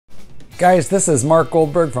Guys, this is Marc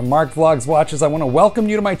Goldberg from Marc Vlogs Watches. I want to welcome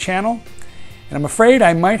you to my channel, and I'm afraid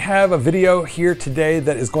I might have a video here today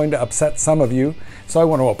that is going to upset some of you, so I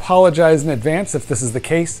want to apologize in advance if this is the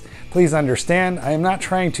case. Please understand, I am not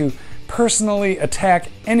trying to personally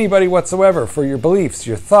attack anybody whatsoever for your beliefs,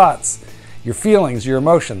 your thoughts, your feelings, your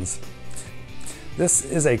emotions. This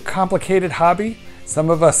is a complicated hobby.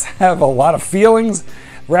 Some of us have a lot of feelings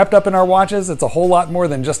wrapped up in our watches. It's a whole lot more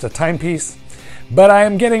than just a timepiece. But I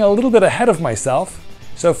am getting a little bit ahead of myself.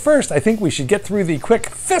 So first, I think we should get through the quick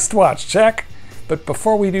fist watch check. But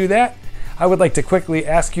before we do that, I would like to quickly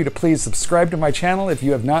ask you to please subscribe to my channel if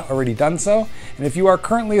you have not already done so. And if you are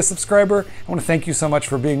currently a subscriber, I want to thank you so much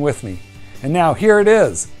for being with me. And now here it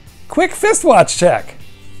is, quick fist watch check.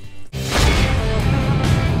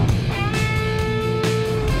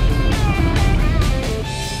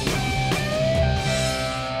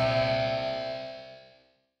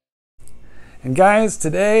 And guys,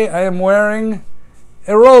 today I am wearing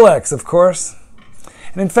a Rolex, of course.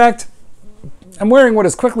 And in fact, I'm wearing what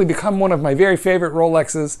has quickly become one of my very favorite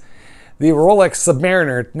Rolexes, the Rolex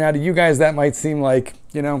Submariner. Now to you guys that might seem like,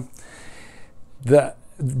 you know, the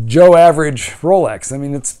Joe average Rolex. I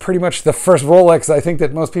mean, it's pretty much the first Rolex I think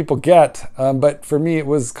that most people get, but for me it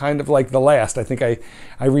was kind of like the last. I think I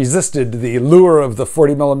resisted the lure of the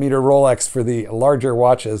 40mm Rolex for the larger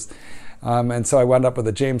watches. And so I wound up with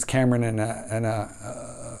a James Cameron and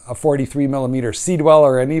a 43mm Sea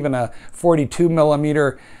Dweller and even a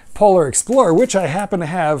 42mm Polar Explorer, which I happen to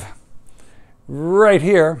have right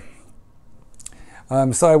here.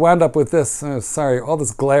 So I wound up with this, sorry, all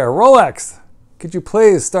this glare. Rolex, could you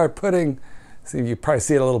please start putting, see if you probably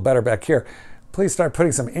see it a little better back here. Please start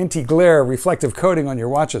putting some anti-glare reflective coating on your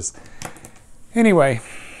watches. Anyway,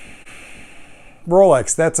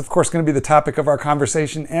 Rolex, that's of course going to be the topic of our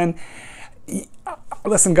conversation. And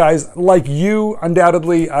listen guys, like you,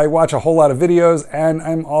 undoubtedly, I watch a whole lot of videos, and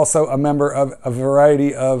I'm also a member of a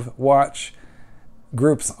variety of watch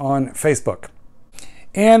groups on Facebook.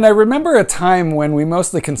 And I remember a time when we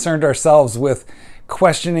mostly concerned ourselves with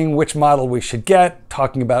questioning which model we should get,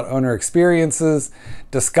 talking about owner experiences,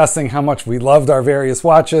 discussing how much we loved our various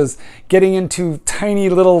watches, getting into tiny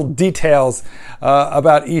little details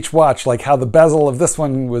about each watch, like how the bezel of this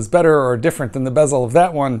one was better or different than the bezel of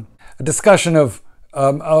that one. A discussion of,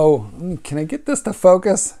 can I get this to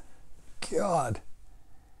focus? God.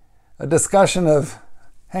 A discussion of,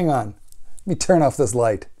 hang on, let me turn off this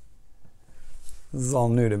light. This is all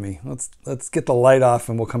new to me. Let's get the light off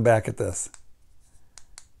and we'll come back at this.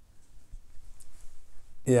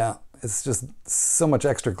 Yeah, it's just so much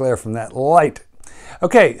extra glare from that light.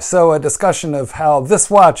 Okay, so a discussion of how this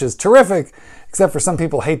watch is terrific, except for some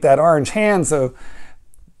people hate that orange hand, so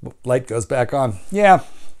light goes back on. Yeah,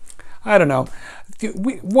 I don't know.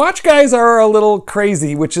 Watch guys are a little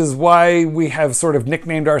crazy, which is why we have sort of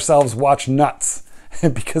nicknamed ourselves watch nuts,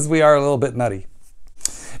 because we are a little bit nutty.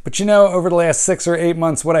 But you know, over the last 6 or 8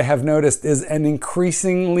 months, what I have noticed is an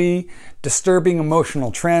increasingly disturbing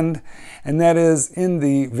emotional trend, and that is in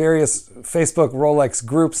the various Facebook Rolex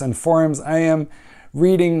groups and forums, I am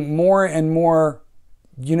reading more and more,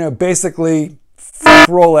 you know, basically fuck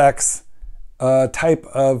Rolex type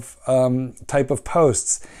of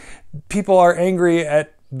posts. People are angry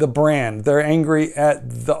at the brand. They're angry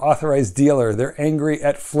at the authorized dealer. They're angry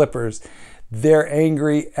at flippers. They're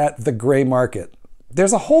angry at the gray market.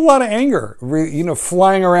 There's a whole lot of anger, you know,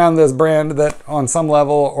 flying around this brand that on some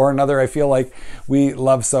level or another I feel like we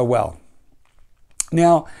love so well.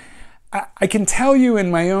 Now, I can tell you in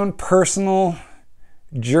my own personal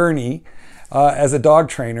journey as a dog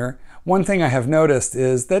trainer, one thing I have noticed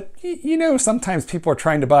is that, you know, sometimes people are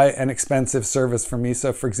trying to buy an expensive service from me.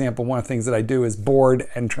 So for example, one of the things that I do is board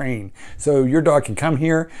and train. So your dog can come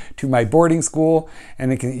here to my boarding school,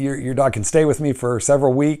 and your dog can stay with me for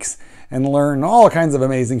several weeks and learn all kinds of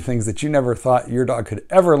amazing things that you never thought your dog could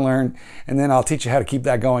ever learn. And then I'll teach you how to keep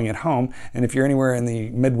that going at home. And if you're anywhere in the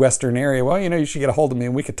Midwestern area, well, you know, you should get a hold of me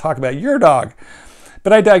and we could talk about your dog.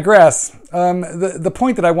 But I digress. The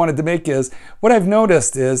point that I wanted to make is, what I've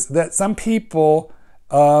noticed is that some people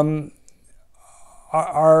are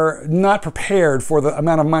not prepared for the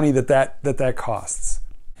amount of money that costs.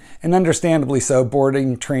 And understandably so,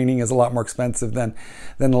 boarding training is a lot more expensive than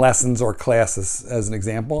lessons or classes, as an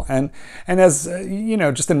example. And as you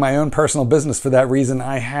know, just in my own personal business, for that reason,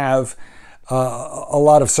 I have a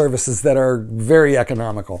lot of services that are very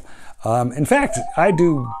economical. In fact, I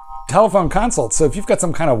do telephone consults. So if you've got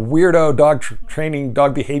some kind of weirdo dog training,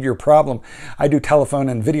 dog behavior problem, I do telephone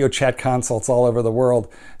and video chat consults all over the world.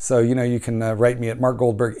 So, you can write me at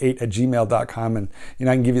markgoldberg8@gmail.com, and,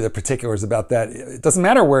 I can give you the particulars about that. It doesn't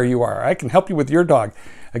matter where you are. I can help you with your dog.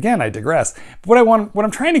 Again, I digress. But what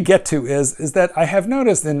I'm trying to get to is that I have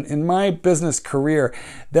noticed in my business career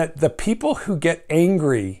that the people who get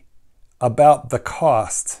angry about the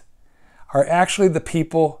cost are actually the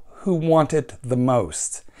people who want it the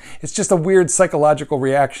most. It's just a weird psychological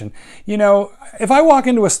reaction. If I walk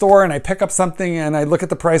into a store and I pick up something and I look at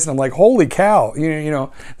the price and I'm like, holy cow,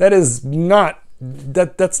 that is not,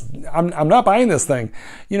 I'm not buying this thing.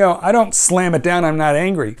 I don't slam it down, I'm not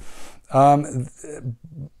angry.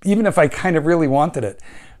 Even if I kind of really wanted it.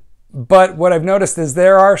 But what I've noticed is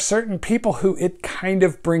there are certain people who it kind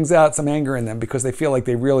of brings out some anger in them because they feel like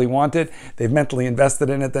they really want it. They've mentally invested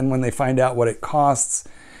in it. Then when they find out what it costs,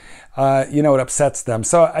 it upsets them.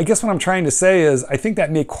 So I guess what I'm trying to say is I think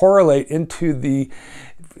that may correlate into the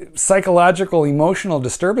psychological, emotional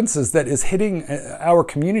disturbances that is hitting our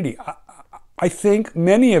community. I think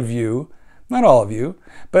many of you, not all of you,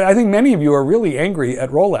 but I think many of you are really angry at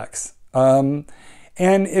Rolex.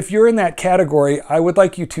 And if you're in that category, I would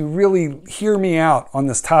like you to really hear me out on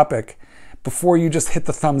this topic before you just hit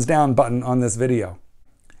the thumbs down button on this video.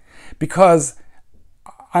 Because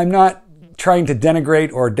I'm not trying to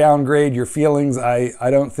denigrate or downgrade your feelings. I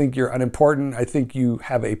don't think you're unimportant. I think you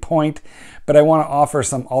have a point, but I want to offer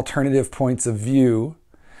some alternative points of view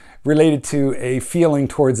related to a feeling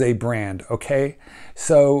towards a brand, okay?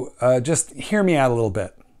 So just hear me out a little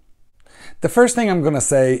bit. The first thing I'm going to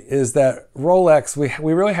say is that Rolex,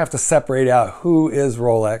 we really have to separate out who is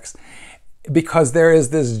Rolex, because there is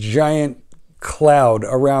this giant cloud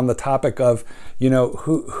around the topic of,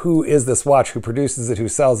 who is this watch, who produces it, who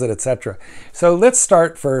sells it, etc. So let's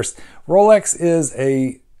start first. Rolex is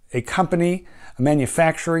a company, a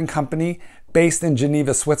manufacturing company based in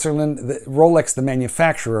Geneva, Switzerland. Rolex, the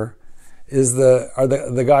manufacturer, are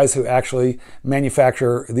the guys who actually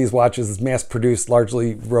manufacture these watches. It's mass-produced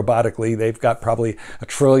largely robotically. They've got probably $1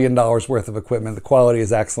 trillion worth of equipment. The quality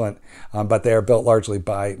is excellent, but they are built largely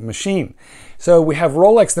by machine. So we have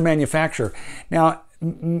Rolex, the manufacturer. Now,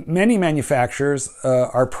 many manufacturers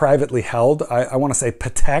are privately held. I want to say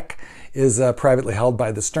Patek is privately held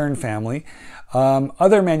by the Stern family.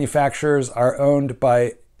 Other manufacturers are owned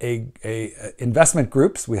by investment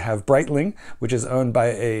groups. We have Breitling, which is owned by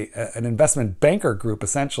an investment banker group,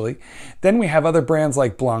 essentially. Then we have other brands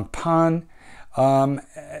like Blancpain,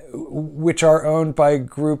 which are owned by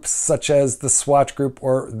groups such as the Swatch Group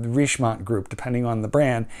or the Richemont Group, depending on the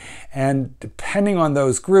brand. And depending on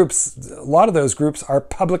those groups, a lot of those groups are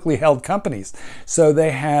publicly held companies. So they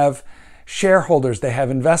have shareholders, they have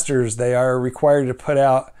investors, they are required to put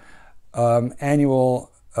out annual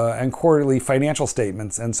and quarterly financial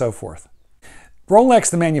statements and so forth. Rolex,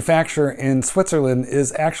 the manufacturer in Switzerland,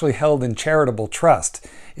 is actually held in charitable trust.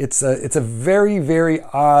 It's a very, very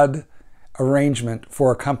odd arrangement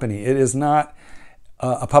for a company. It is not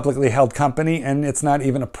a publicly held company, and it's not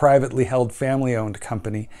even a privately held family-owned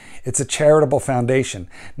company. It's a charitable foundation.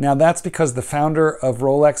 Now, that's because the founder of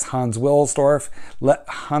Rolex, Hans Wilsdorf,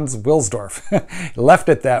 left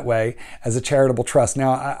it that way as a charitable trust.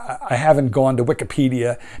 Now, I haven't gone to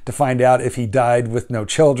Wikipedia to find out if he died with no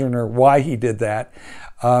children or why he did that.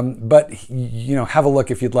 But, have a look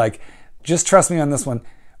if you'd like. Just trust me on this one.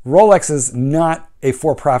 Rolex is not a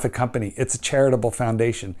for-profit company. It's a charitable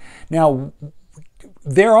foundation. Now,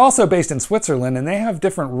 they're also based in Switzerland, and they have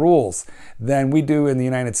different rules than we do in the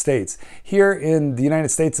United States. Here in the United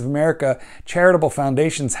States of America, charitable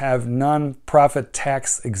foundations have non-profit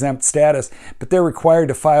tax exempt status, but they're required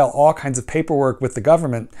to file all kinds of paperwork with the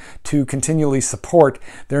government to continually support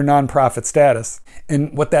their non-profit status.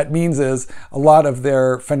 And what that means is a lot of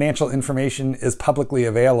their financial information is publicly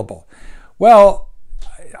available. Well,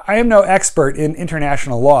 I am no expert in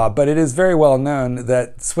international law, but it is very well known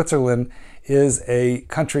that Switzerland is a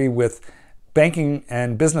country with banking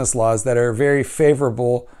and business laws that are very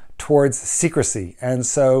favorable towards secrecy. And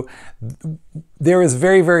so there is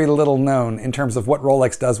very, very little known in terms of what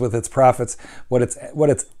Rolex does with its profits, what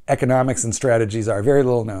its economics and strategies are. Very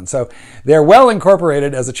little known. So they're well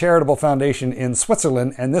incorporated as a charitable foundation in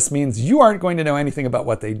Switzerland, and this means you aren't going to know anything about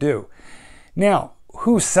what they do. Now,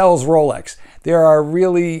 who sells Rolex? There are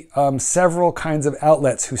really several kinds of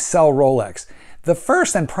outlets who sell Rolex. The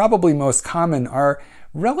first and probably most common are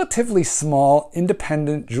relatively small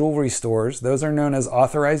independent jewelry stores. Those are known as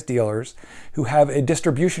authorized dealers who have a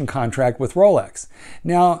distribution contract with Rolex.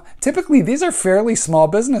 Now, typically these are fairly small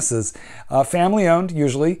businesses, family owned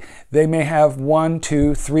usually. They may have 1,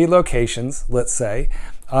 2, 3 locations, let's say.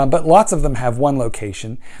 but lots of them have one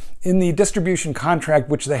location. In the distribution contract,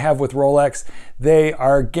 which they have with Rolex, they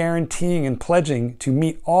are guaranteeing and pledging to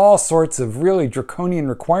meet all sorts of really draconian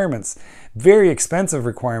requirements, very expensive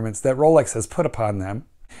requirements that Rolex has put upon them.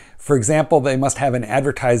 For example, they must have an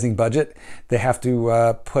advertising budget. They have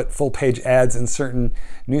to put full-page ads in certain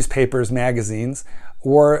newspapers, magazines,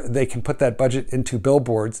 or they can put that budget into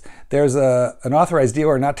billboards. There's an authorized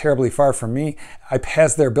dealer not terribly far from me. I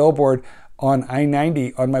pass their billboard on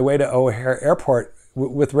I-90 on my way to O'Hare Airport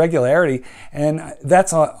with regularity, and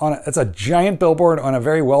that's it's a giant billboard on a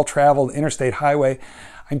very well-traveled interstate highway.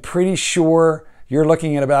 I'm pretty sure you're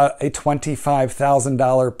looking at about a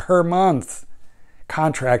 $25,000 per month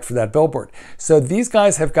contract for that billboard. So these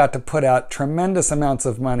guys have got to put out tremendous amounts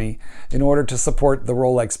of money in order to support the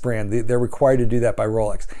Rolex brand. They're required to do that by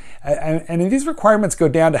Rolex. And these requirements go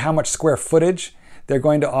down to how much square footage they're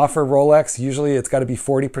going to offer Rolex. Usually it's got to be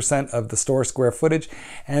 40% of the store square footage.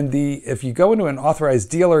 And if you go into an authorized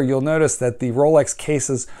dealer, you'll notice that the Rolex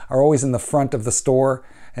cases are always in the front of the store.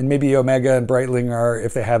 And maybe Omega and Breitling are,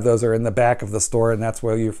 if they have those, are in the back of the store, and that's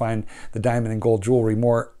where you find the diamond and gold jewelry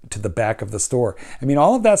more to the back of the store. I mean,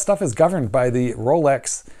 all of that stuff is governed by the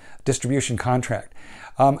Rolex distribution contract.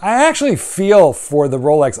 I actually feel for the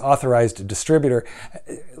Rolex authorized distributor.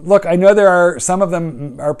 Look, I know some of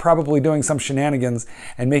them are probably doing some shenanigans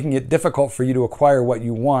and making it difficult for you to acquire what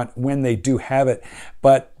you want when they do have it.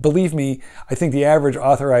 But believe me, I think the average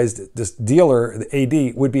authorized dealer, the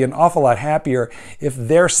AD, would be an awful lot happier if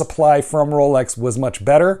their supply from Rolex was much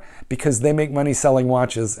better, because they make money selling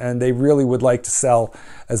watches and they really would like to sell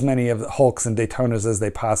as many of the Hulks and Daytonas as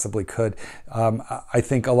they possibly could. I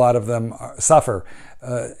think a lot of them suffer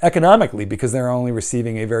economically because they're only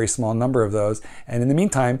receiving a very small number of those. And in the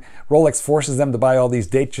meantime, Rolex forces them to buy all these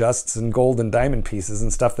Datejusts and gold and diamond pieces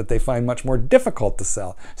and stuff that they find much more difficult to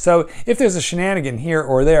sell. So if there's a shenanigan here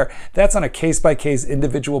or there, that's on a case-by-case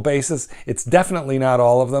individual basis. It's definitely not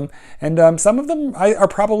all of them. And some of them are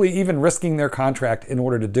probably even risking their contract in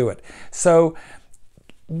order to do it. So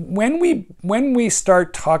when we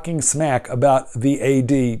start talking smack about the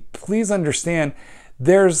AD, please understand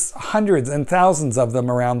there's hundreds and thousands of them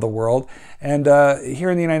around the world. And here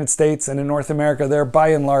in the United States and in North America, they're by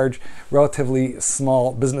and large relatively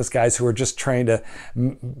small business guys who are just trying to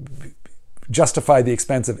justify the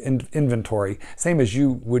expense of inventory, same as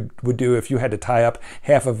you would do if you had to tie up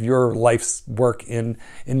half of your life's work in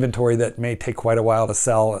inventory that may take quite a while to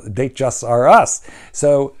sell. Datejusts are us.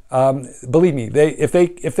 So believe me, if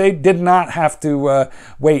they did not have to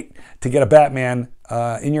wait to get a Batman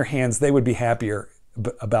in your hands, they would be happier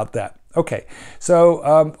about that. Okay,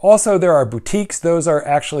 so also there are boutiques. Those are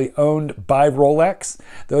actually owned by Rolex.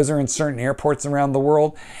 Those are in certain airports around the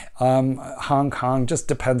world. Hong Kong, just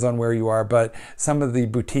depends on where you are, but some of the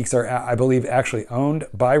boutiques are, I believe, actually owned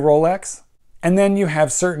by Rolex. And then you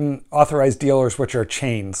have certain authorized dealers which are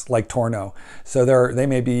chains, like Torno. So they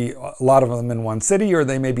may be a lot of them in one city, or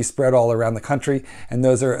they may be spread all around the country, and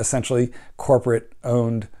those are essentially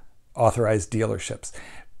corporate-owned authorized dealerships.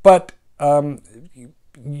 But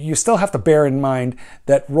you still have to bear in mind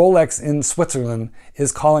that Rolex in Switzerland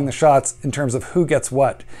is calling the shots in terms of who gets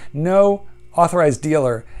what. No authorized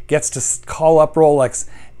dealer gets to call up Rolex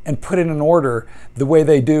and put in an order the way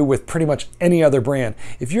they do with pretty much any other brand.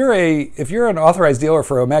 If you're an authorized dealer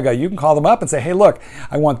for Omega, you can call them up and say, hey, look,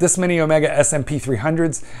 I want this many Omega SMP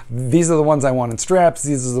 300s. These are the ones I want in straps.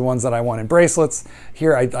 These are the ones that I want in bracelets.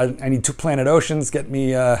 Here, I need 2 Planet Oceans. Get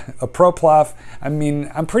me a ProPlof. I mean,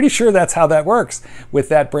 I'm pretty sure that's how that works with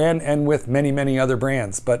that brand and with many, many other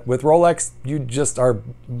brands. But with Rolex, you just are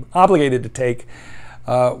obligated to take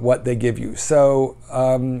what they give you. So,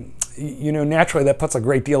 naturally that puts a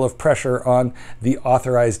great deal of pressure on the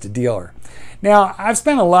authorized dealer. Now, I've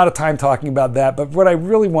spent a lot of time talking about that, but what I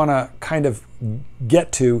really want to kind of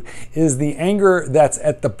get to is the anger that's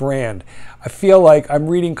at the brand. I feel like I'm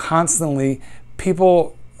reading constantly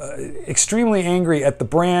people extremely angry at the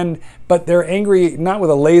brand, but they're angry not with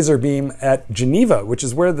a laser beam at Geneva, which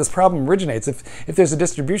is where this problem originates. If there's a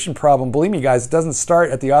distribution problem, believe me guys, it doesn't start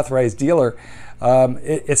at the authorized dealer.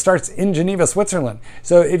 It starts in Geneva, Switzerland.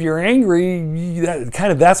 So if you're angry,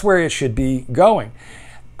 that's where it should be going.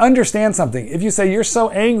 Understand something. If you say you're so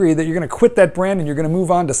angry that you're going to quit that brand and you're going to move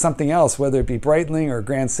on to something else, whether it be Breitling or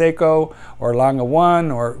Grand Seiko or Lange 1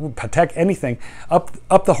 or Patek, anything, up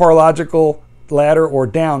the horological ladder or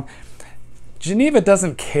down, Geneva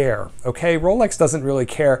doesn't care, okay? Rolex doesn't really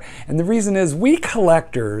care. And the reason is we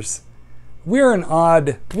collectors we are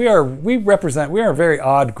a very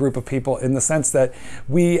odd group of people in the sense that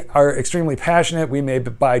we are extremely passionate. We may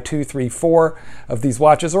buy 2, 3, 4 of these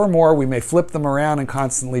watches or more. We may flip them around and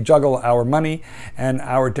constantly juggle our money and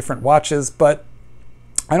our different watches, but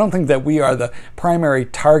I don't think that we are the primary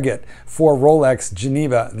target for Rolex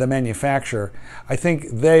Geneva, the manufacturer. I think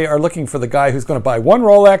they are looking for the guy who's going to buy one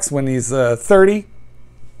Rolex when he's 30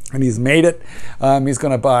 and he's made it. He's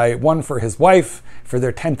going to buy one for his wife for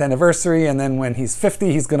their 10th anniversary, and then when he's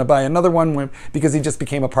 50, he's going to buy another one because he just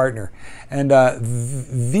became a partner. And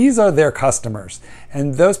these are their customers.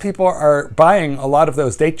 And those people are buying a lot of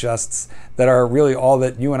those date justs that are really all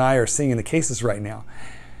that you and I are seeing in the cases right now.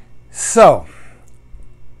 So,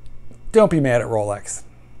 don't be mad at Rolex.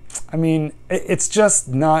 I mean, it's just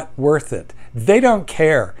not worth it. They don't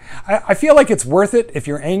care. I feel like it's worth it if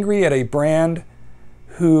you're angry at a brand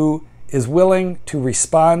who is willing to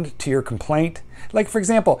respond to your complaint. Like, for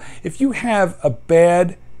example, if you have a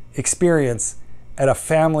bad experience at a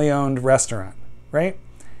family-owned restaurant, right?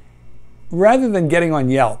 Rather than getting on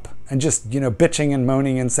Yelp and just, bitching and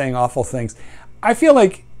moaning and saying awful things, I feel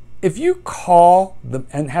like if you call them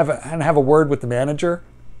and have a word with the manager,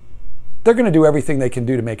 they're going to do everything they can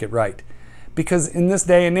do to make it right. Because in this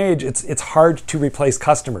day and age, it's hard to replace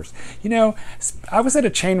customers. I was at a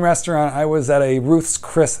chain restaurant. I was at a Ruth's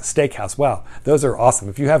Chris Steakhouse. Wow, those are awesome.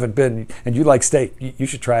 If you haven't been and you like steak, you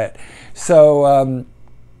should try it. So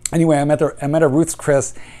anyway, I'm at a Ruth's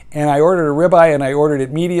Chris, and I ordered a ribeye, and I ordered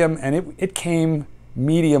it medium, and it came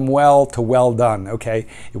medium well to well done. Okay,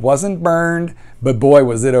 it wasn't burned, but boy,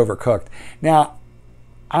 was it overcooked. Now,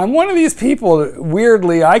 I'm one of these people,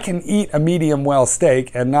 weirdly, I can eat a medium well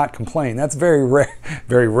steak and not complain. That's very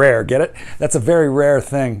rare, get it? That's a very rare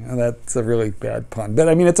thing. That's a really bad pun. But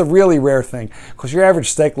I mean, it's a really rare thing, because your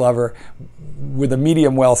average steak lover with a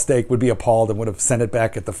medium well steak would be appalled and would have sent it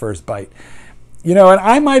back at the first bite. And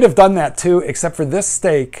I might have done that too, except for this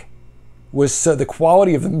steak the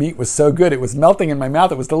quality of the meat was so good. It was melting in my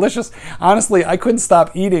mouth. It was delicious. Honestly, I couldn't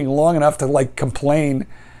stop eating long enough to complain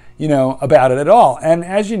about it at all. And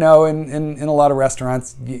as you know, in a lot of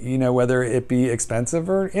restaurants, whether it be expensive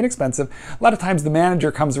or inexpensive, a lot of times the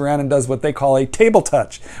manager comes around and does what they call a table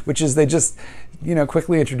touch, which is they just,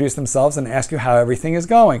 quickly introduce themselves and ask you how everything is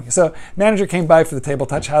going. So manager came by for the table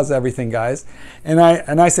touch. How's everything, guys? And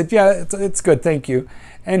I said, yeah, it's good, thank you.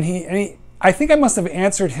 And he I think I must have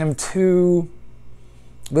answered him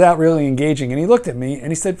without really engaging. And he looked at me and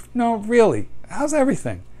he said, no, really, how's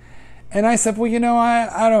everything? And I said, well,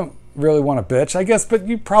 I don't really want to bitch, I guess, but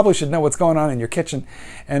you probably should know what's going on in your kitchen.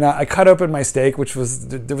 And I cut open my steak,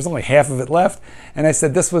 there was only half of it left. And I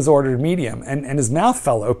said, this was ordered medium. And his mouth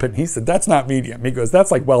fell open. He said, that's not medium. He goes,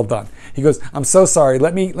 that's well done. He goes, I'm so sorry.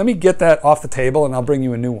 Let me get that off the table and I'll bring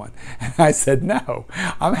you a new one. And I said, no,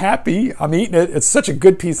 I'm happy. I'm eating it. It's such a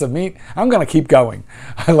good piece of meat. I'm going to keep going.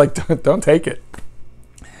 I don't take it.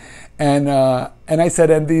 And I said,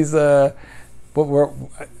 and these,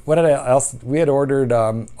 what did I else? We had ordered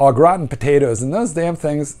au gratin potatoes, and those damn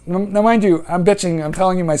things. Now, mind you, I'm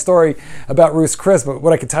telling you my story about Ruth's Chris, but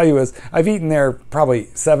what I can tell you is I've eaten there probably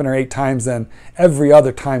 7 or 8 times, and every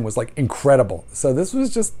other time was incredible. So this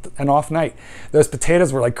was just an off night. Those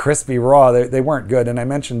potatoes were crispy raw. They weren't good, and I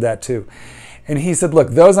mentioned that too. And he said,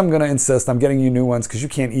 look, those I'm going to insist. I'm getting you new ones because you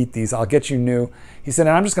can't eat these. I'll get you new. He said,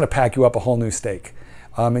 and I'm just going to pack you up a whole new steak.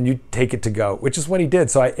 And you take it to go, which is what he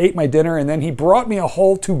did. So I ate my dinner, and then he brought me a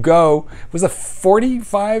whole to-go. It was a $45,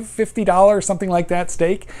 $50, something like that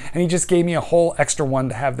steak, and he just gave me a whole extra one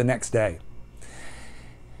to have the next day.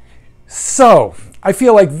 So I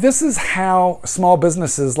feel like this is how small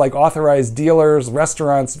businesses like authorized dealers,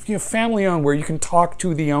 restaurants, family-owned, where you can talk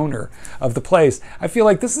to the owner of the place. I feel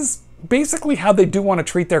like this is basically how they do want to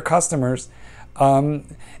treat their customers.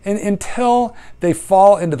 And until they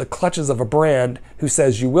fall into the clutches of a brand who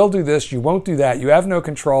says, you will do this, you won't do that, you have no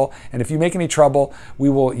control, and if you make any trouble, we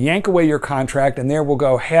will yank away your contract, and there will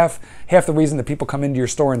go half the reason that people come into your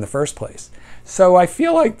store in the first place. So I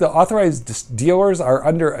feel like the authorized dealers are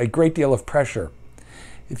under a great deal of pressure.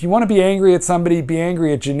 If you want to be angry at somebody, be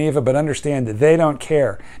angry at Geneva, but understand that they don't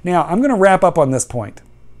care. Now, I'm going to wrap up on this point.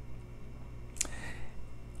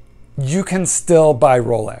 You can still buy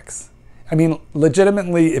Rolex. I mean,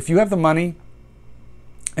 legitimately, if you have the money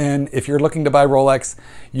and if you're looking to buy Rolex,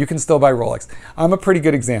 you can still buy Rolex. I'm a pretty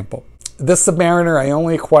good example. This Submariner, I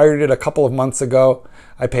only acquired it a couple of months ago.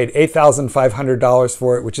 I paid $8,500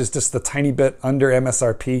 for it, which is just a tiny bit under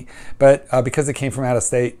MSRP. But because it came from out of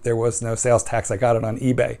state, there was no sales tax. I got it on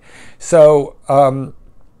eBay. So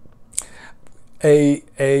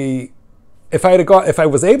if I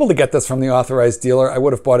was able to get this from the authorized dealer, I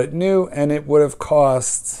would have bought it new, and it would have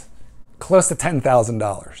cost close to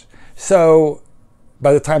 $10,000. So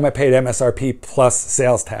by the time I paid MSRP plus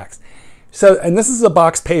sales tax. So, and this is a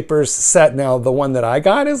box papers set. Now, the one that I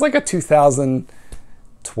got is like a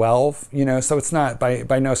 2012, you know, so it's not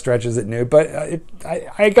by no stretch is it new, but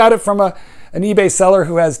I got it from an eBay seller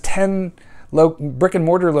who has 10 brick and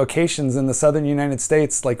mortar locations in the southern United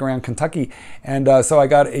States, like around Kentucky. And so I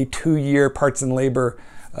got a 2-year parts and labor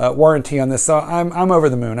warranty on this. So I'm over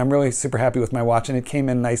the moon. I'm really super happy with my watch, and it came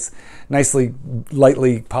in nicely,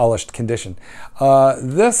 lightly polished condition.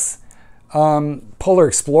 This Polar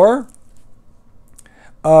Explorer,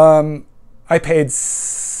 I paid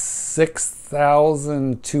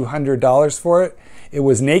 $6,200 for it. It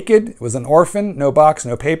was naked, it was an orphan, no box,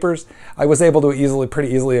 no papers. I was able to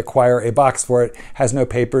pretty easily acquire a box for it, has no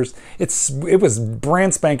papers. It was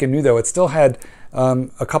brand spanking new though. It still had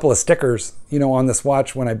a couple of stickers, you know, on this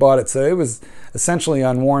watch when I bought it. So it was essentially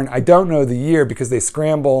unworn. I don't know the year because they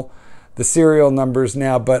scramble the serial numbers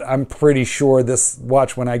now, but I'm pretty sure this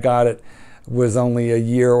watch when I got it was only a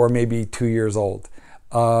year or maybe 2 years old.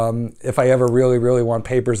 If I ever really want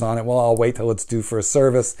papers on it, well, I'll wait till it's due for a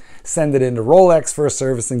service, send it into Rolex for a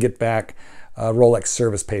service, and get back Rolex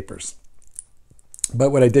service papers.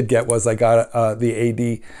 But what I did get was I got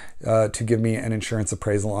the AD to give me an insurance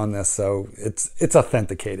appraisal on this, so it's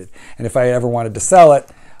authenticated. And if I ever wanted to sell it,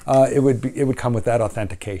 it would come with that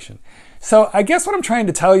authentication. So I guess what I'm trying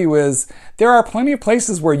to tell you is there are plenty of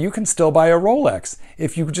places where you can still buy a Rolex.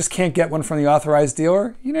 If you just can't get one from the authorized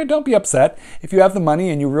dealer, you know, don't be upset. If you have the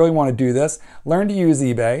money and you really want to do this, learn to use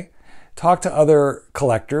eBay, talk to other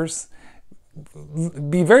collectors,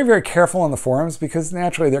 be very careful on the forums because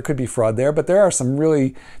naturally there could be fraud there, but there are some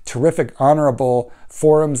really terrific, honorable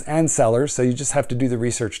forums and sellers, so you just have to do the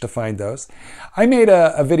research to find those. I made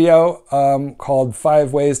a video called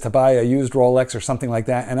 5 Ways to Buy a Used Rolex or something like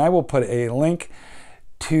that, and I will put a link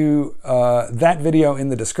to that video in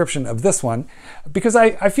the description of this one because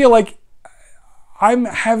I feel like I'm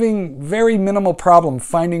having very minimal problem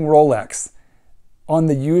finding Rolex on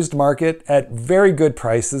the used market at very good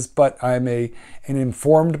prices, but I'm an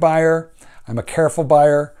informed buyer, I'm a careful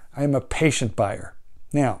buyer, I'm a patient buyer.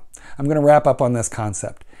 Now, I'm going to wrap up on this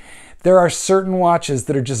concept. There are certain watches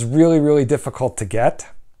that are just really difficult to get.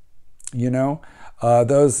 You know,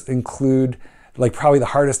 those include, like probably the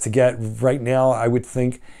hardest to get right now, I would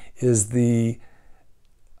think, is the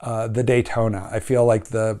Daytona. I feel like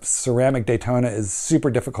the ceramic Daytona is super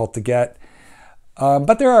difficult to get.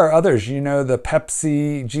 But there are others, you know, the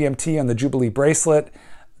Pepsi GMT on the Jubilee bracelet,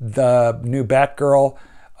 the new Batgirl,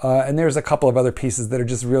 and there's a couple of other pieces that are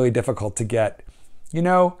just really difficult to get. You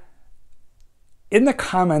know, in the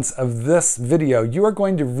comments of this video, you are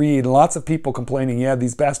going to read lots of people complaining, yeah,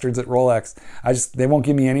 these bastards at Rolex, they won't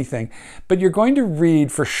give me anything. But you're going to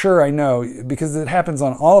read, for sure, I know, because it happens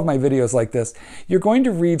on all of my videos like this, you're going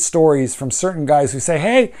to read stories from certain guys who say,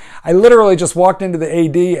 hey, I literally just walked into the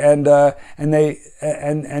AD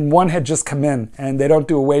and one had just come in and they don't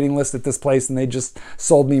do a waiting list at this place and they just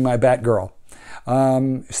sold me my Batgirl.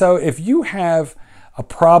 So if you have a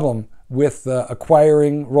problem with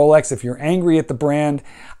acquiring Rolex, if you're angry at the brand,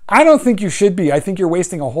 I don't think you should be. I think you're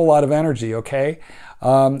wasting a whole lot of energy, okay?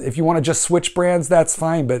 If you want to just switch brands, that's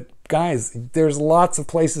fine. But guys, there's lots of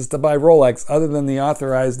places to buy Rolex other than the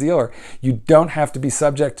authorized dealer. You don't have to be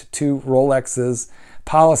subject to Rolex's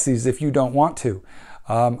policies if you don't want to.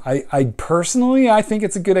 I personally think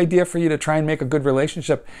it's a good idea for you to try and make a good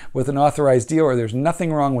relationship with an authorized dealer. There's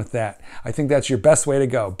nothing wrong with that. I think that's your best way to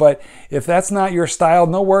go. But if that's not your style,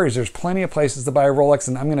 no worries. There's plenty of places to buy a Rolex,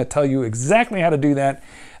 and I'm going to tell you exactly how to do that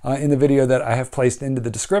in the video that I have placed into the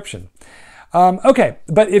description. Okay,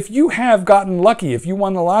 but if you have gotten lucky, if you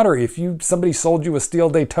won the lottery, if somebody sold you a steel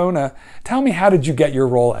Daytona, tell me, how did you get your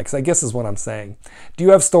Rolex? I guess is what I'm saying. Do you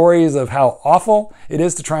have stories of how awful it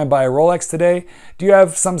is to try and buy a Rolex today? Do you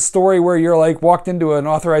have some story where you're like walked into an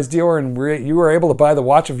authorized dealer and you were able to buy the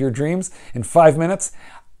watch of your dreams in 5 minutes?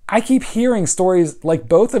 I keep hearing stories like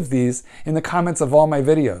both of these in the comments of all my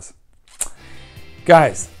videos.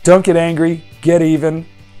 Guys, don't get angry, get even.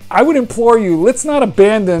 I would implore you, let's not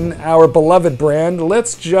abandon our beloved brand.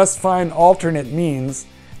 Let's just find alternate means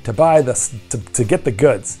to buy to get the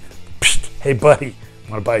goods. Psst, hey buddy,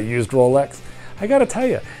 want to buy a used Rolex? I gotta tell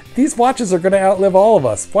you, these watches are gonna outlive all of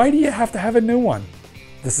us. Why do you have to have a new one?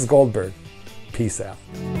 This is Goldberg. Peace out.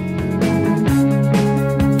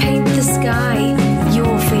 Paint the sky.